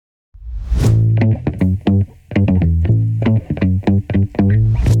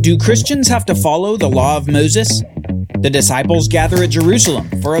Do Christians have to follow the law of Moses? The disciples gather at Jerusalem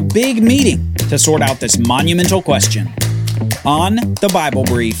for a big meeting to sort out this monumental question. On the Bible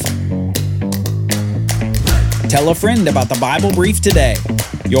Brief. Tell a friend about the Bible Brief today.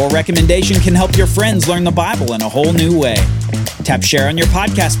 Your recommendation can help your friends learn the Bible in a whole new way. Tap share on your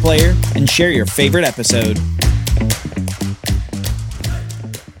podcast player and share your favorite episode.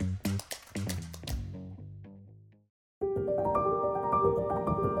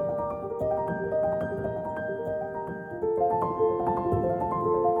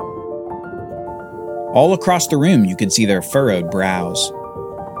 All across the room you could see their furrowed brows,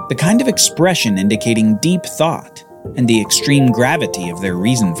 the kind of expression indicating deep thought and the extreme gravity of their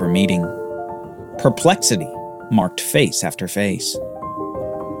reason for meeting. Perplexity marked face after face.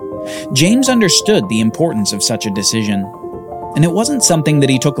 James understood the importance of such a decision, and it wasn't something that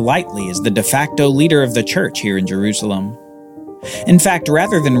he took lightly as the de facto leader of the church here in Jerusalem. In fact,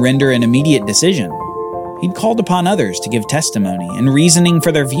 rather than render an immediate decision, he'd called upon others to give testimony and reasoning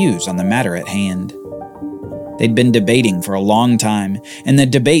for their views on the matter at hand. They'd been debating for a long time, and the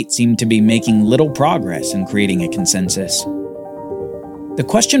debate seemed to be making little progress in creating a consensus. The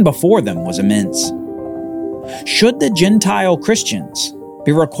question before them was immense. Should the Gentile Christians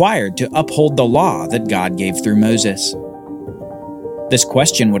be required to uphold the law that God gave through Moses? This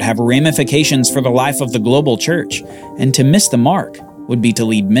question would have ramifications for the life of the global church, and to miss the mark would be to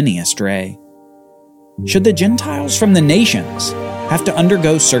lead many astray. Should the Gentiles from the nations have to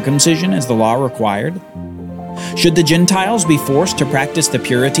undergo circumcision as the law required? Should the Gentiles be forced to practice the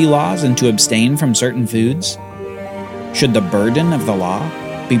purity laws and to abstain from certain foods? Should the burden of the law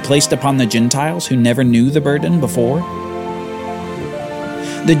be placed upon the Gentiles who never knew the burden before?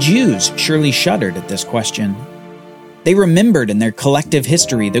 The Jews surely shuddered at this question. They remembered in their collective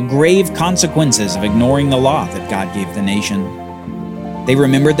history the grave consequences of ignoring the law that God gave the nation. They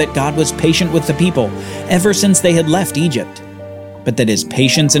remembered that God was patient with the people ever since they had left Egypt, but that his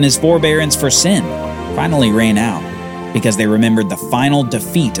patience and his forbearance for sin finally ran out because they remembered the final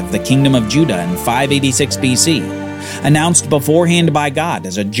defeat of the kingdom of Judah in 586 BC, announced beforehand by God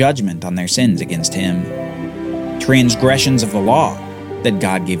as a judgment on their sins against him. Transgressions of the law that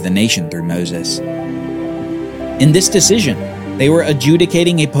God gave the nation through Moses. In this decision, they were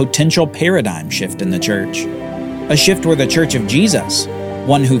adjudicating a potential paradigm shift in the church. A shift where the church of Jesus,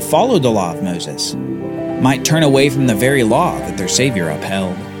 one who followed the law of Moses, might turn away from the very law that their Savior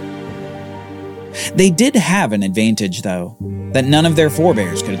upheld. They did have an advantage, though, that none of their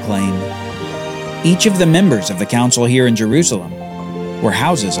forebears could claim. Each of the members of the council here in Jerusalem were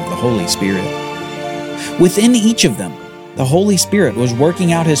houses of the Holy Spirit. Within each of them, the Holy Spirit was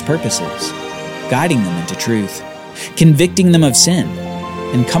working out his purposes, guiding them into truth, convicting them of sin,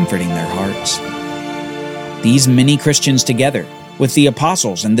 and comforting their hearts. These many Christians together, with the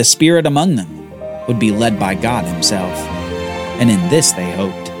apostles and the Spirit among them, would be led by God himself. And in this they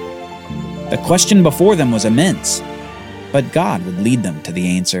hoped. The question before them was immense, but God would lead them to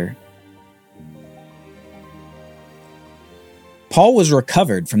the answer. Paul was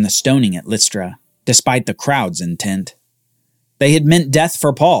recovered from the stoning at Lystra, despite the crowd's intent. They had meant death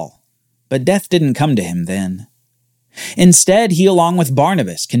for Paul, but death didn't come to him then. Instead, he along with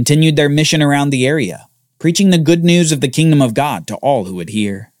Barnabas continued their mission around the area, preaching the good news of the kingdom of God to all who would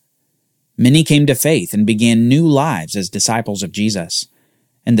hear. Many came to faith and began new lives as disciples of Jesus,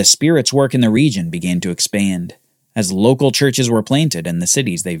 and the Spirit's work in the region began to expand as local churches were planted in the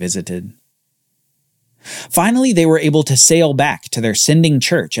cities they visited. Finally, they were able to sail back to their sending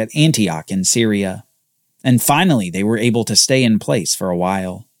church at Antioch in Syria, and finally they were able to stay in place for a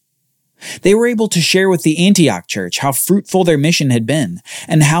while. They were able to share with the Antioch church how fruitful their mission had been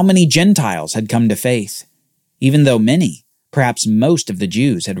and how many Gentiles had come to faith, even though many, perhaps most of the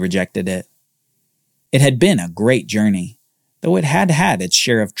Jews had rejected it. It had been a great journey, though it had had its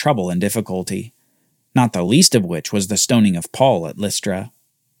share of trouble and difficulty, not the least of which was the stoning of Paul at Lystra.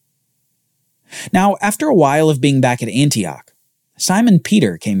 Now, after a while of being back at Antioch, Simon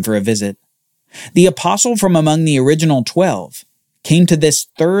Peter came for a visit. The apostle from among the original 12 came to this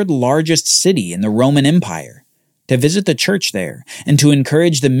third largest city in the Roman Empire to visit the church there and to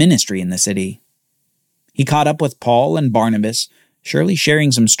encourage the ministry in the city. He caught up with Paul and Barnabas, surely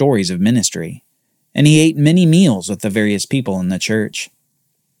sharing some stories of ministry, and he ate many meals with the various people in the church.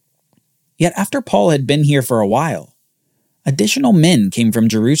 Yet after Paul had been here for a while, additional men came from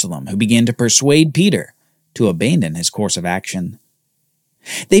Jerusalem who began to persuade Peter to abandon his course of action.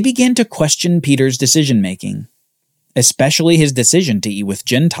 They began to question Peter's decision-making, especially his decision to eat with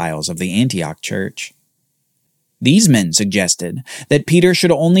Gentiles of the Antioch church. These men suggested that Peter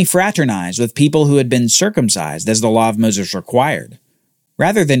should only fraternize with people who had been circumcised as the law of Moses required,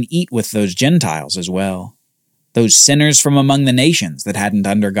 rather than eat with those Gentiles as well, those sinners from among the nations that hadn't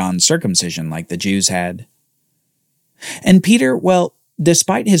undergone circumcision like the Jews had. And Peter, well,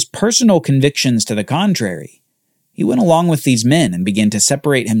 despite his personal convictions to the contrary, he went along with these men and began to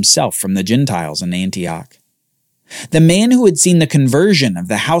separate himself from the Gentiles in Antioch. The man who had seen the conversion of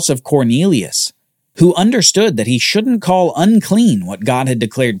the house of Cornelius, who understood that he shouldn't call unclean what God had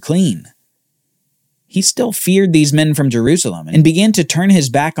declared clean, he still feared these men from Jerusalem and began to turn his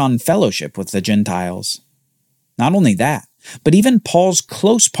back on fellowship with the Gentiles. Not only that, but even Paul's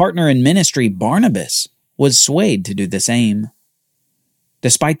close partner in ministry, Barnabas, was swayed to do the same.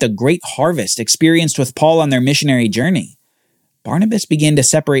 Despite the great harvest experienced with Paul on their missionary journey, Barnabas began to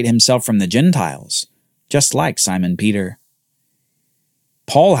separate himself from the Gentiles, just like Simon Peter.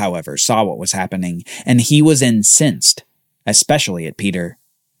 Paul, however, saw what was happening, and he was incensed, especially at Peter.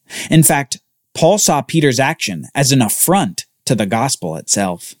 In fact, Paul saw Peter's action as an affront to the gospel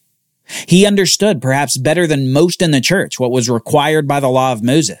itself. He understood, perhaps better than most in the church, what was required by the law of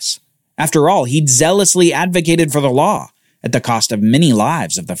Moses. After all, he'd zealously advocated for the law at the cost of many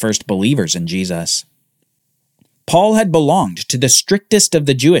lives of the first believers in Jesus. Paul had belonged to the strictest of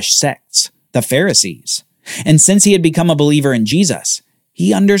the Jewish sects, the Pharisees, and since he had become a believer in Jesus,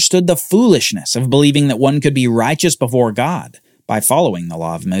 he understood the foolishness of believing that one could be righteous before God by following the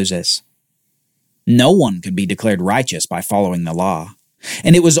law of Moses. No one could be declared righteous by following the law,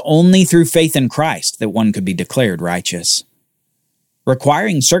 and it was only through faith in Christ that one could be declared righteous.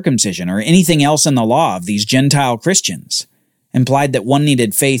 Requiring circumcision or anything else in the law of these Gentile Christians implied that one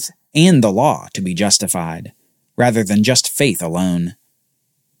needed faith and the law to be justified, rather than just faith alone.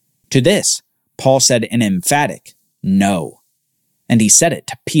 To this, Paul said an emphatic no, and he said it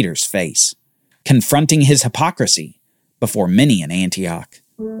to Peter's face, confronting his hypocrisy before many in Antioch.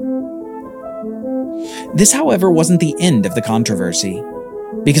 This, however, wasn't the end of the controversy,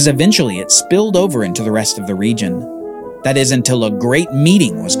 because eventually it spilled over into the rest of the region. That is, until a great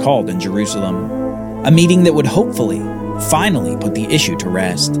meeting was called in Jerusalem, a meeting that would hopefully, finally put the issue to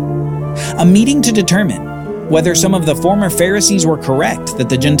rest. A meeting to determine whether some of the former Pharisees were correct that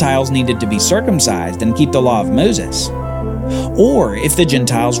the Gentiles needed to be circumcised and keep the law of Moses, or if the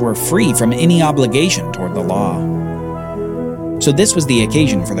Gentiles were free from any obligation toward the law. So this was the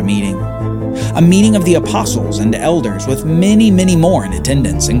occasion for the meeting. A meeting of the apostles and elders with many, many more in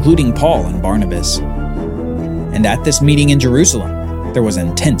attendance, including Paul and Barnabas. And at this meeting in Jerusalem, there was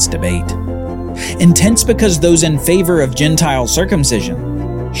intense debate. Intense because those in favor of Gentile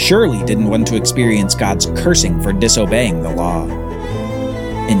circumcision surely didn't want to experience God's cursing for disobeying the law.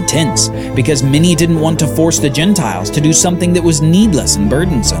 Intense because many didn't want to force the Gentiles to do something that was needless and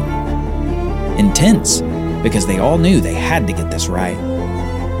burdensome. Intense because they all knew they had to get this right.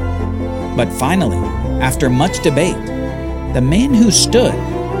 But finally, after much debate, the man who stood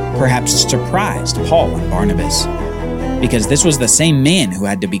perhaps surprised Paul and Barnabas, because this was the same man who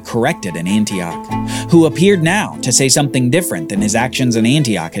had to be corrected in Antioch, who appeared now to say something different than his actions in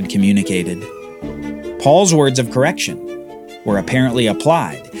Antioch had communicated. Paul's words of correction were apparently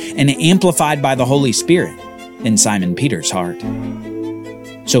applied and amplified by the Holy Spirit in Simon Peter's heart.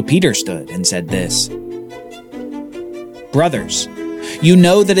 So Peter stood and said this: "Brothers, you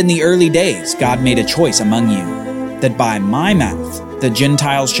know that in the early days God made a choice among you, that by my mouth the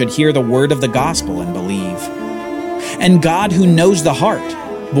Gentiles should hear the word of the gospel and believe. And God, who knows the heart,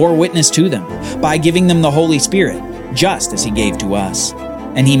 bore witness to them by giving them the Holy Spirit, just as he gave to us.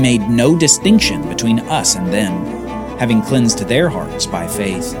 And he made no distinction between us and them, having cleansed their hearts by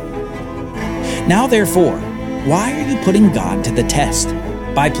faith. Now therefore, why are you putting God to the test,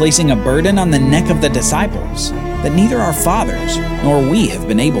 by placing a burden on the neck of the disciples that neither our fathers nor we have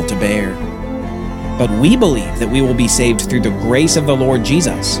been able to bear? But we believe that we will be saved through the grace of the Lord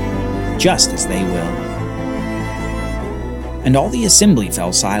Jesus, just as they will." And all the assembly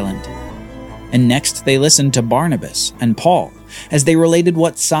fell silent. And next they listened to Barnabas and Paul as they related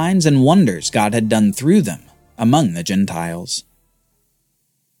what signs and wonders God had done through them among the Gentiles.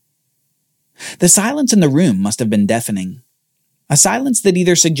 The silence in the room must have been deafening, a silence that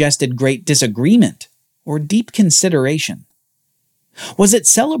either suggested great disagreement or deep consideration. Was it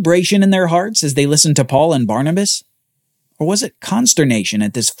celebration in their hearts as they listened to Paul and Barnabas? Or was it consternation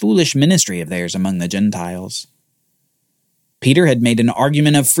at this foolish ministry of theirs among the Gentiles? Peter had made an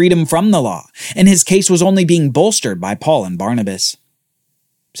argument of freedom from the law, and his case was only being bolstered by Paul and Barnabas.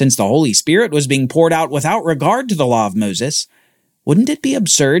 Since the Holy Spirit was being poured out without regard to the law of Moses, wouldn't it be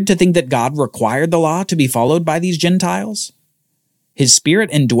absurd to think that God required the law to be followed by these Gentiles? His Spirit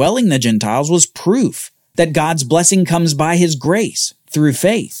indwelling the Gentiles was proof that God's blessing comes by his grace, through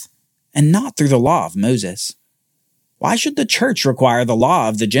faith, and not through the law of Moses. Why should the church require the law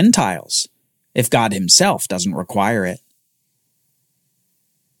of the Gentiles if God himself doesn't require it?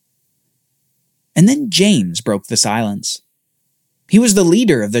 And then James broke the silence. He was the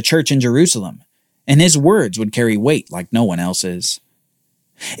leader of the church in Jerusalem, and his words would carry weight like no one else's.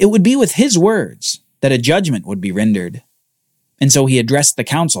 It would be with his words that a judgment would be rendered. And so he addressed the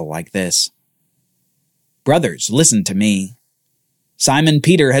council like this: "Brothers, listen to me. Simon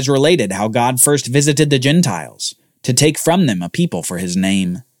Peter has related how God first visited the Gentiles to take from them a people for his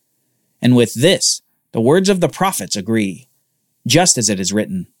name. And with this, the words of the prophets agree, just as it is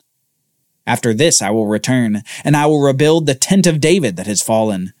written, 'After this I will return, and I will rebuild the tent of David that has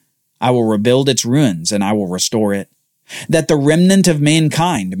fallen. I will rebuild its ruins, and I will restore it, that the remnant of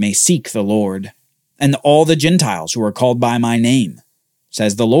mankind may seek the Lord, and all the Gentiles who are called by my name,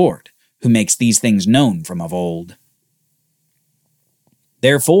 says the Lord, who makes these things known from of old.'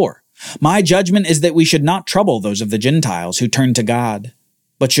 Therefore, my judgment is that we should not trouble those of the Gentiles who turn to God,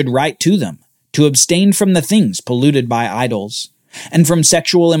 but should write to them to abstain from the things polluted by idols, and from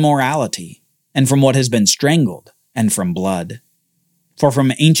sexual immorality, and from what has been strangled, and from blood. For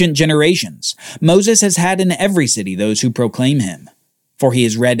from ancient generations, Moses has had in every city those who proclaim him, for he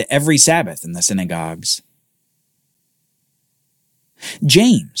is read every Sabbath in the synagogues."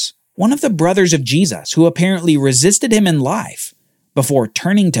 James, one of the brothers of Jesus who apparently resisted him in life before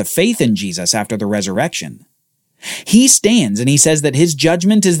turning to faith in Jesus after the resurrection, he stands and he says that his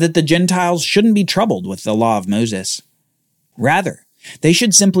judgment is that the Gentiles shouldn't be troubled with the law of Moses. Rather, they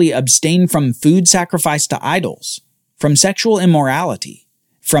should simply abstain from food sacrificed to idols, from sexual immorality,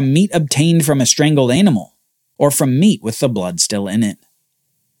 from meat obtained from a strangled animal, or from meat with the blood still in it.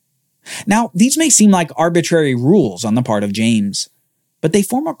 Now, these may seem like arbitrary rules on the part of James, but they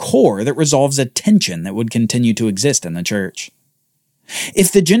form a core that resolves a tension that would continue to exist in the church.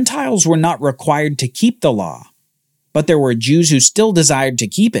 If the Gentiles were not required to keep the law, but there were Jews who still desired to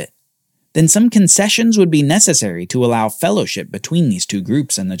keep it, then some concessions would be necessary to allow fellowship between these two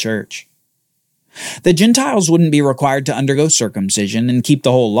groups in the church. The Gentiles wouldn't be required to undergo circumcision and keep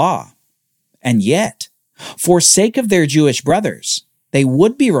the whole law. And yet, for sake of their Jewish brothers, they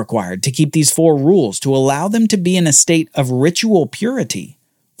would be required to keep these 4 rules to allow them to be in a state of ritual purity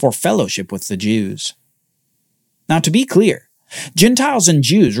for fellowship with the Jews. Now, to be clear, Gentiles and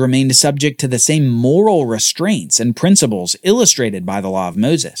Jews remained subject to the same moral restraints and principles illustrated by the law of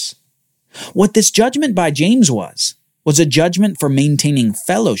Moses. What this judgment by James was a judgment for maintaining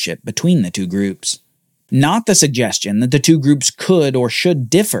fellowship between the two groups, not the suggestion that the two groups could or should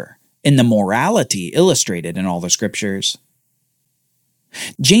differ in the morality illustrated in all the scriptures.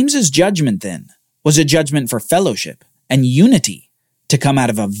 James's judgment, then, was a judgment for fellowship and unity to come out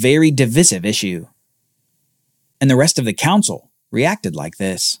of a very divisive issue. And the rest of the council reacted like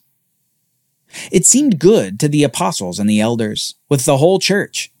this. It seemed good to the apostles and the elders, with the whole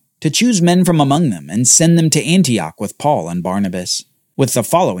church, to choose men from among them and send them to Antioch with Paul and Barnabas, with the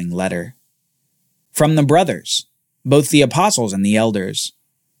following letter. From the brothers, both the apostles and the elders,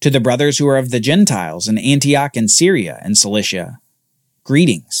 to the brothers who are of the Gentiles in Antioch and Syria and Cilicia,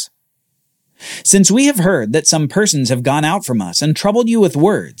 greetings. Since we have heard that some persons have gone out from us and troubled you with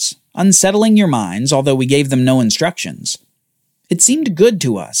words, unsettling your minds, although we gave them no instructions, it seemed good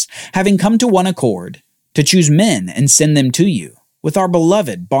to us, having come to one accord, to choose men and send them to you, with our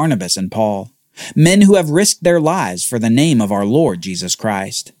beloved Barnabas and Paul, men who have risked their lives for the name of our Lord Jesus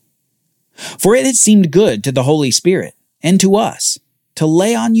Christ. For it had seemed good to the Holy Spirit, and to us, to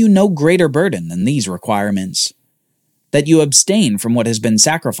lay on you no greater burden than these requirements, that you abstain from what has been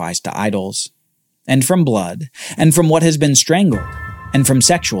sacrificed to idols, and from blood, and from what has been strangled, and from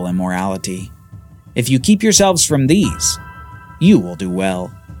sexual immorality. If you keep yourselves from these, you will do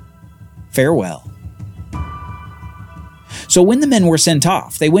well. Farewell. So when the men were sent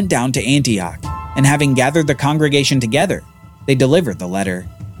off, they went down to Antioch, and having gathered the congregation together, they delivered the letter.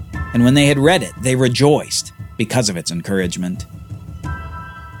 And when they had read it, they rejoiced because of its encouragement.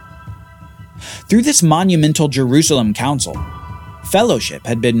 Through this monumental Jerusalem council, fellowship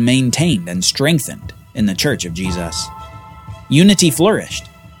had been maintained and strengthened in the Church of Jesus. Unity flourished,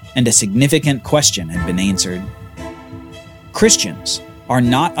 and a significant question had been answered. Christians are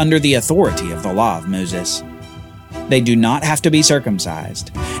not under the authority of the law of Moses. They do not have to be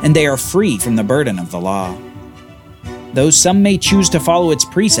circumcised, and they are free from the burden of the law. Though some may choose to follow its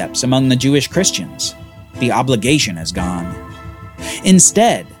precepts among the Jewish Christians, the obligation is gone.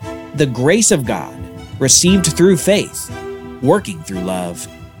 Instead, the grace of God, received through faith, working through love.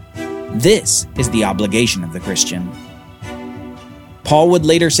 This is the obligation of the Christian. Paul would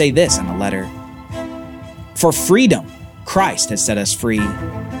later say this in a letter. For freedom, Christ has set us free.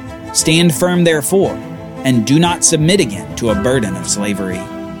 Stand firm, therefore, and do not submit again to a burden of slavery.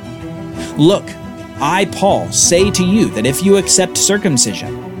 Look, I, Paul, say to you that if you accept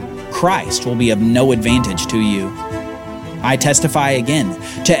circumcision, Christ will be of no advantage to you. I testify again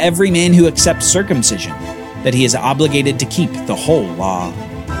to every man who accepts circumcision that he is obligated to keep the whole law.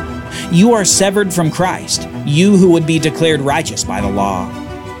 You are severed from Christ, you who would be declared righteous by the law.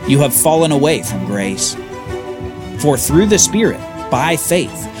 You have fallen away from grace. For through the Spirit, by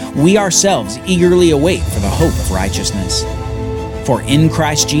faith, we ourselves eagerly await for the hope of righteousness. For in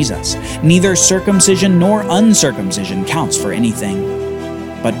Christ Jesus, neither circumcision nor uncircumcision counts for anything,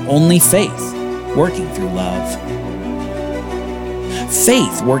 but only faith working through love.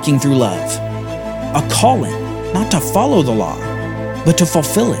 Faith working through love. A calling not to follow the law, but to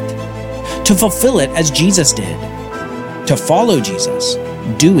fulfill it. To fulfill it as Jesus did. To follow Jesus,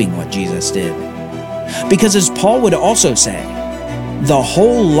 doing what Jesus did. Because as Paul would also say, the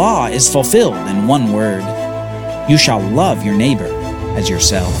whole law is fulfilled in one word: you shall love your neighbor as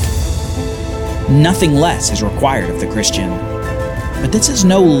yourself. Nothing less is required of the Christian. But this is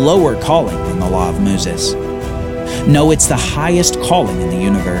no lower calling than the law of Moses. No, it's the highest calling in the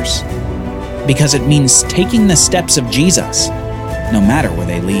universe, because it means taking the steps of Jesus, no matter where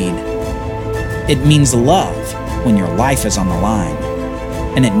they lead. It means love when your life is on the line,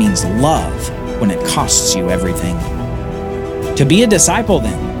 and it means love when it costs you everything. To be a disciple,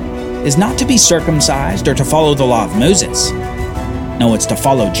 then, is not to be circumcised or to follow the law of Moses. No, it's to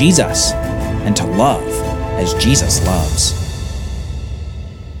follow Jesus and to love as Jesus loves.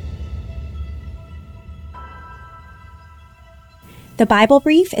 The Bible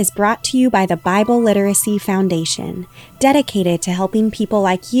Brief is brought to you by the Bible Literacy Foundation, dedicated to helping people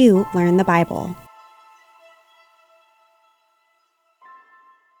like you learn the Bible.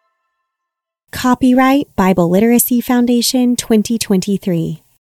 Copyright Bible Literacy Foundation 2023.